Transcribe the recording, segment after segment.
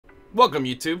Welcome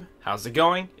YouTube, how's it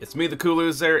going? It's me, the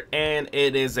CooLoser, and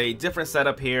it is a different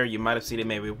setup here. You might have seen it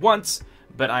maybe once,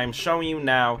 but I'm showing you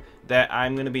now that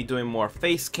I'm going to be doing more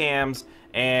face cams,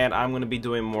 and I'm going to be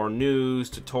doing more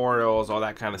news, tutorials, all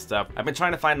that kind of stuff. I've been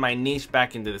trying to find my niche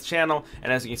back into this channel,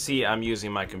 and as you can see, I'm using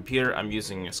my computer. I'm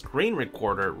using a screen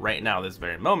recorder right now, this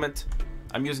very moment.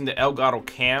 I'm using the Elgato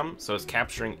Cam, so it's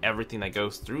capturing everything that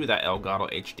goes through that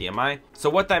Elgato HDMI. So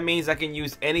what that means, I can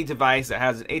use any device that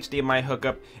has an HDMI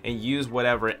hookup and use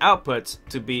whatever it outputs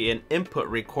to be an input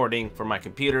recording for my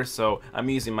computer. So I'm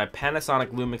using my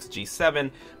Panasonic Lumix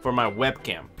G7 for my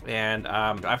webcam. And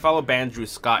I follow Bandrew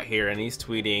Scott here, and he's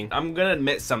tweeting, I'm gonna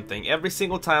admit something. Every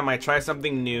single time I try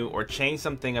something new or change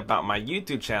something about my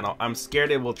YouTube channel, I'm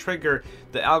scared it will trigger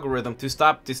the algorithm to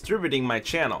stop distributing my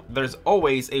channel. There's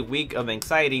always a week of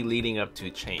anxiety leading up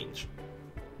to change.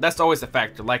 That's always a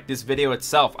factor. Like this video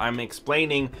itself, I'm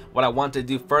explaining what I want to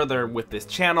do further with this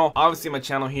channel. Obviously my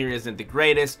channel here isn't the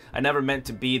greatest. I never meant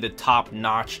to be the top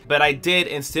notch, but I did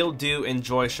and still do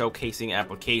enjoy showcasing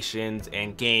applications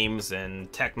and games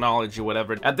and technology,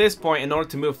 whatever. At this point, in order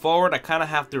to move forward, I kind of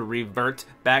have to revert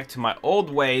back to my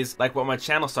old ways, like what my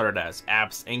channel started as,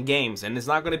 apps and games. And it's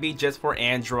not going to be just for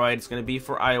Android, it's going to be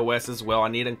for iOS as well. I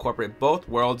need to incorporate both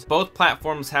worlds. Both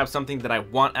platforms have something that I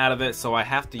want out of it, so I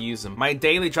have to use them. My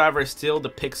daily driver is still the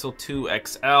Pixel 2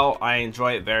 XL. I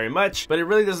enjoy it very much, but it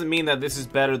really doesn't mean that this is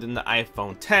better than the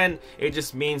iPhone 10. It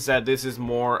just means that this is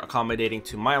more accommodating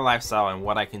to my lifestyle and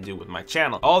what I can do with my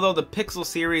channel. Although the Pixel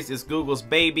series is Google's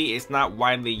baby, it's not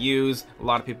widely used. A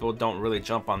lot of people don't really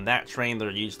jump on that train.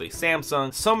 They're usually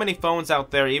Samsung. So many phones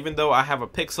out there. Even though I have a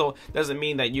Pixel, doesn't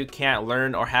mean that you can't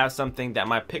learn or have something that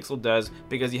my Pixel does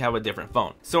because you have a different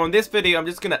phone. So in this video, I'm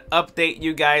just gonna update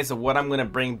you guys of what I'm gonna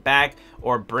bring back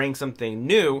or bring something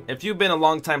new. If you've been a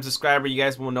long time subscriber, you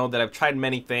guys will know that I've tried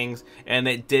many things and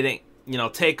it didn't,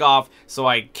 take off, so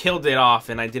I killed it off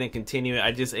and I didn't continue it.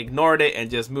 I just ignored it and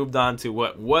just moved on to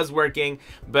what was working.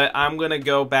 But I'm gonna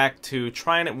go back to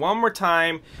trying it one more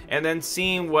time and then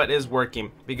seeing what is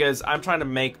working, because I'm trying to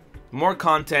make more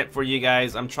content for you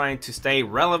guys. I'm trying to stay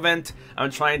relevant. I'm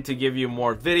trying to give you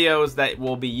more videos that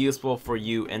will be useful for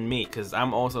you and me, because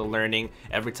I'm also learning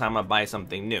every time I buy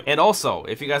something new. And also,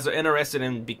 if you guys are interested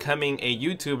in becoming a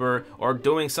YouTuber or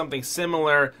doing something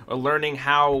similar, or learning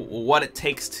what it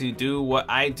takes to do what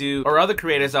I do, or other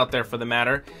creators out there for the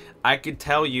matter, I could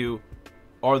tell you,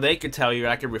 or they could tell you,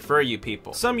 I could refer you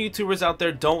people. Some YouTubers out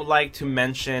there don't like to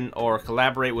mention or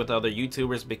collaborate with other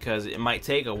YouTubers because it might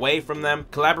take away from them.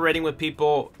 Collaborating with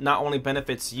people not only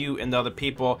benefits you and the other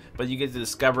people, but you get to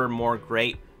discover more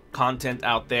great content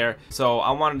out there. So I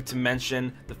wanted to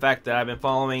mention the fact that I've been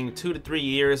following 2 to 3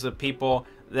 years of people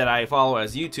that I follow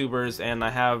as YouTubers, and I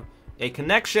have a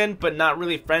connection, but not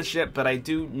really friendship, but I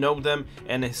do know them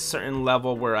in a certain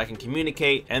level where I can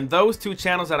communicate. And those two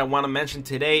channels that I want to mention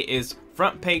today is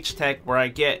Front Page Tech, where I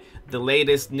get the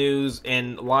latest news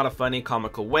in a lot of funny,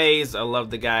 comical ways. I love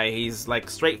the guy. He's like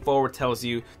straightforward, tells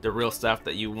you the real stuff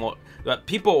that you want, that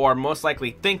people are most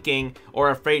likely thinking or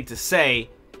afraid to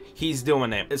say. He's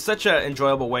doing it. It's such an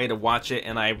enjoyable way to watch it,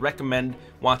 and I recommend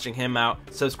watching him out.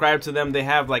 Subscribe to them. They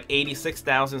have like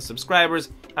 86,000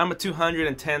 subscribers. I'm at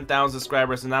 210,000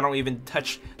 subscribers, and I don't even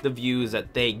touch the views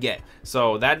that they get.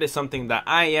 So that is something that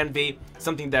I envy,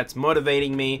 something that's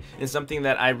motivating me, and something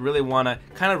that I really want to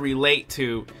kind of relate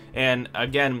to. And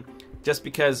again, just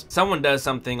because someone does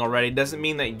something already doesn't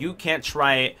mean that you can't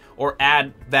try it or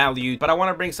add value. But I want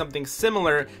to bring something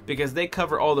similar because they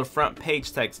cover all the front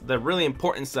page text, the really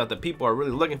important stuff that people are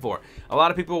really looking for. A lot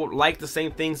of people like the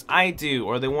same things I do,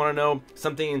 or they want to know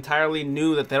something entirely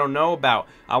new that they don't know about.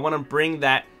 I want to bring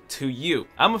that to you.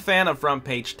 I'm a fan of Front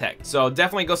Page Tech, so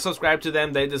definitely go subscribe to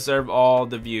them. They deserve all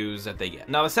the views that they get.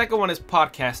 Now the second one is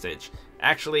Podcastage.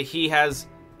 Actually, he has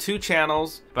 2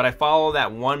 channels, but I follow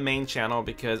that one main channel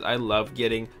because I love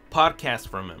getting podcasts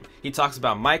from him. He talks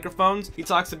about microphones, he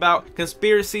talks about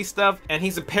conspiracy stuff, and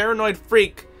he's a paranoid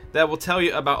freak that will tell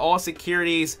you about all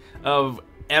securities of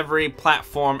every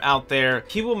platform out there.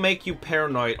 He will make you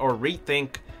paranoid or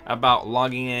rethink about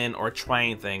logging in or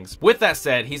trying things. With that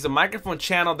said, he's a microphone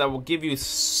channel that will give you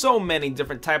so many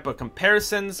different type of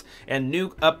comparisons and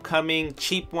new upcoming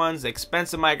cheap ones,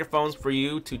 expensive microphones for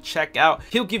you to check out.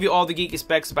 He'll give you all the geeky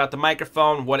specs about the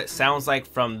microphone, what it sounds like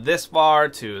from this far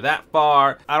to that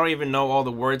far. I don't even know all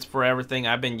the words for everything.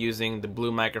 I've been using the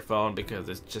Blue microphone because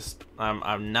it's just,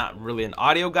 I'm not really an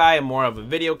audio guy. I'm more of a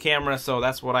video camera, so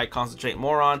that's what I concentrate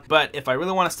more on. But if I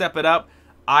really want to step it up,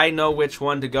 I know which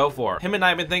one to go for. Him and I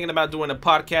have been thinking about doing a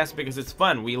podcast because it's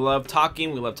fun. We love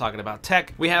talking. We love talking about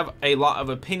tech. We have a lot of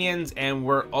opinions, and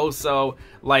we're also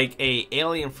like a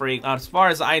alien freak. As far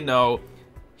as I know,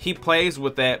 he plays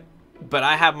with it but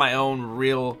I have my own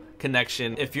real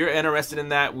connection. If you're interested in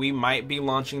that, we might be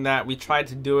launching that. We tried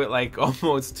to do it like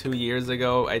almost 2 years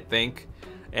ago, I think,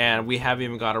 and we haven't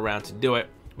even got around to do it.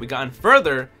 We gotten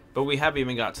further, but we haven't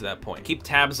even got to that point. Keep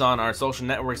tabs on our social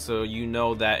networks so you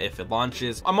know that if it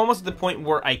launches. I'm almost at the point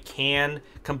where I can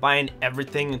combine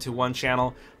everything into one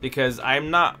channel because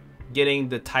I'm not getting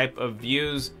the type of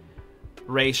views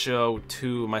ratio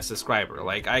to my subscriber.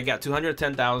 Like, I got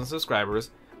 210,000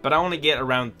 subscribers, but I only get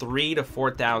around 3,000 to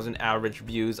 4,000 average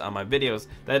views on my videos.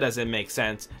 That doesn't make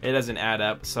sense. It doesn't add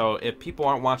up. So if people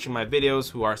aren't watching my videos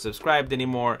who are subscribed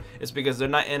anymore, it's because they're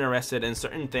not interested in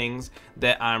certain things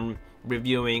that I'm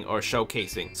reviewing or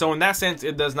showcasing. So in that sense,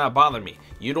 it does not bother me.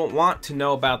 You don't want to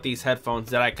know about these headphones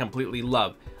that I completely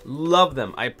love. Love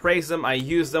them. I praise them. I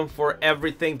use them for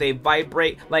everything. They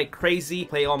vibrate like crazy.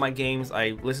 Play all my games. I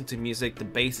listen to music. The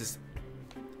bass is,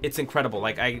 it's incredible.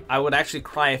 Like, I would actually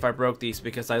cry if I broke these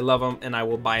because I love them, and I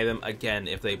will buy them again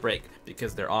if they break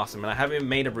because they're awesome. And I haven't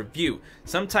made a review.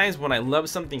 Sometimes when I love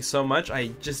something so much, I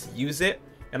just use it,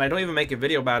 and I don't even make a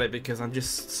video about it because I'm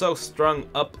just so strung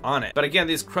up on it. But again,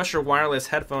 these Crusher wireless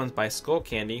headphones by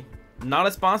Skullcandy, not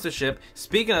a sponsorship.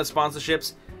 Speaking of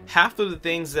sponsorships, half of the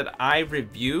things that I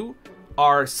review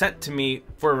are sent to me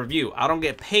for a review. I don't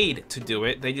get paid to do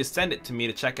it. They just send it to me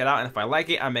to check it out, and if I like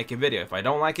it, I make a video. If I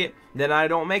don't like it, then I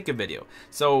don't make a video.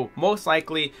 So most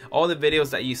likely all the videos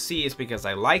that you see is because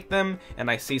I like them and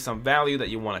I see some value that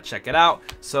you want to check it out,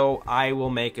 so I will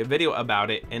make a video about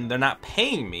it. And they're not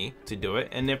paying me to do it,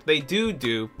 and if they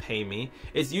do pay me,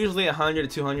 it's usually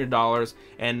 $100 to $200,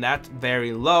 and that's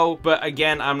very low. But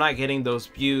again, I'm not getting those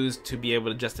views to be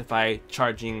able to justify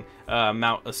charging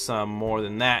amount of sum more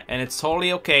than that, and it's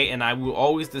totally okay, and I will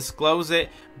always disclose it.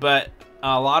 But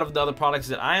a lot of the other products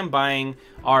that I am buying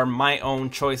are my own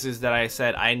choices that I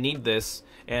said I need this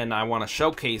and I want to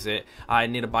showcase it. I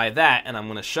need to buy that and I'm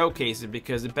going to showcase it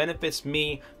because it benefits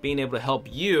me being able to help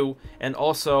you, and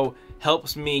also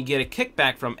helps me get a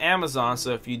kickback from Amazon.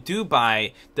 So if you do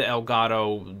buy the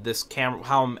Elgato, this camera,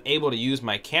 how I'm able to use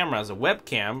my camera as a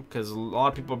webcam, because a lot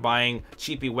of people are buying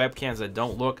cheapy webcams that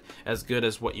don't look as good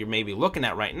as what you're maybe looking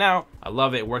at right now. I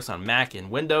love it. It works on Mac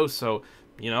and Windows, so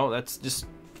you know, that's just,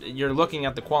 you're looking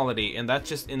at the quality, and that's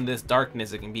just in this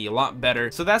darkness, it can be a lot better.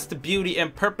 So that's the beauty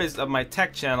and purpose of my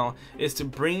tech channel, is to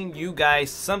bring you guys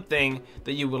something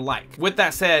that you would like. With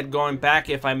that said, going back,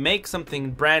 if I make something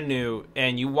brand new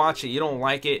and you watch it, you don't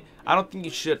like it, I don't think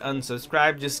you should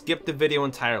unsubscribe. Just skip the video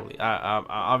entirely.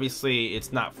 Obviously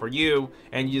it's not for you,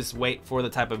 and you just wait for the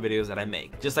type of videos that I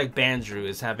make. Just like Bandrew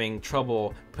is having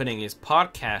trouble putting his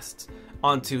podcasts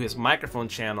onto his microphone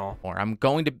channel. Or I'm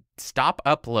going to stop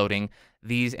uploading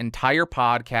these entire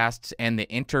podcasts and the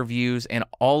interviews and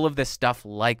all of this stuff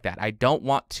like that. I don't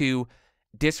want to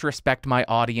disrespect my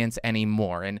audience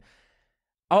anymore. And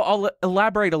I'll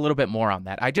elaborate a little bit more on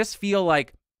that. I just feel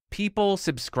like people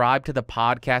subscribe to the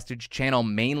Podcastage channel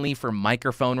mainly for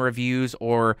microphone reviews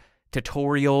or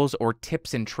tutorials or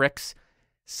tips and tricks.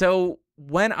 So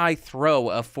when I throw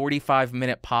a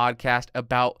 45-minute podcast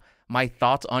about my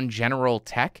thoughts on general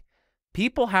tech,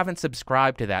 people haven't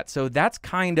subscribed to that. So that's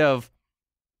kind of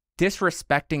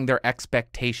disrespecting their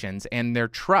expectations and their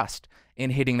trust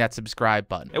in hitting that subscribe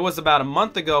button. It was about a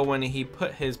month ago when he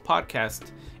put his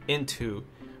podcast into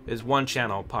his one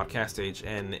channel, Podcastage,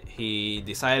 and he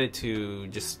decided to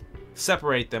just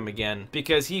separate them again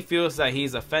because he feels that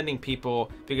he's offending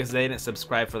people because they didn't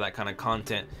subscribe for that kind of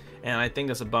content. And I think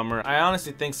that's a bummer. I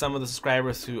honestly think some of the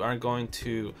subscribers who aren't going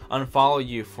to unfollow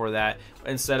you for that,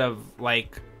 instead of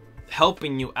like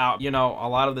helping you out, you know, a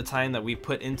lot of the time that we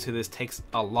put into this takes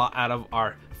a lot out of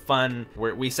our fun,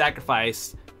 where we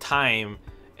sacrifice time,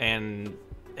 and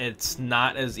it's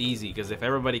not as easy, because if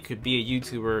everybody could be a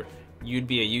YouTuber, you'd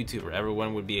be a YouTuber.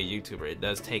 Everyone would be a YouTuber. It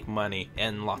does take money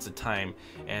and lots of time,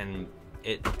 and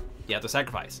you have to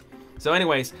sacrifice. So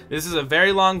anyways, this is a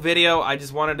very long video. I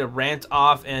just wanted to rant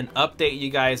off and update you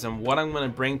guys on what I'm going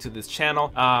to bring to this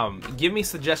channel. Give me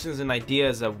suggestions and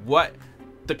ideas of what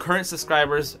the current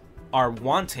subscribers are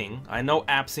wanting. I know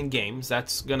apps and games,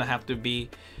 that's gonna have to be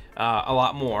a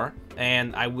lot more,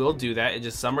 and I will do that. It's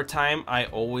just summertime, I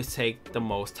always take the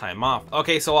most time off.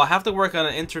 Okay, so I'll have to work on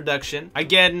an introduction.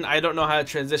 Again, I don't know how to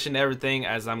transition everything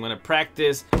as I'm gonna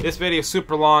practice. This video is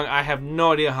super long. I have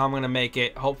no idea how I'm gonna make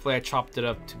it. Hopefully I chopped it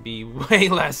up to be way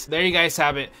less. There you guys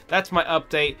have it. That's my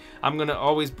update. I'm gonna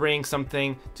always bring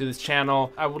something to this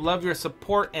channel. I would love your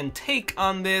support and take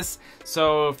on this.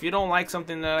 So if you don't like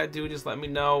something that I do, just let me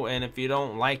know. And if you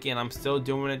don't like it and I'm still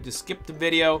doing it, just skip the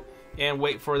video and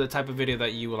wait for the type of video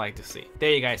that you would like to see.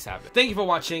 There you guys have it. Thank you for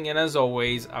watching, and as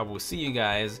always, I will see you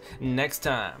guys next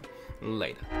time.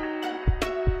 Later.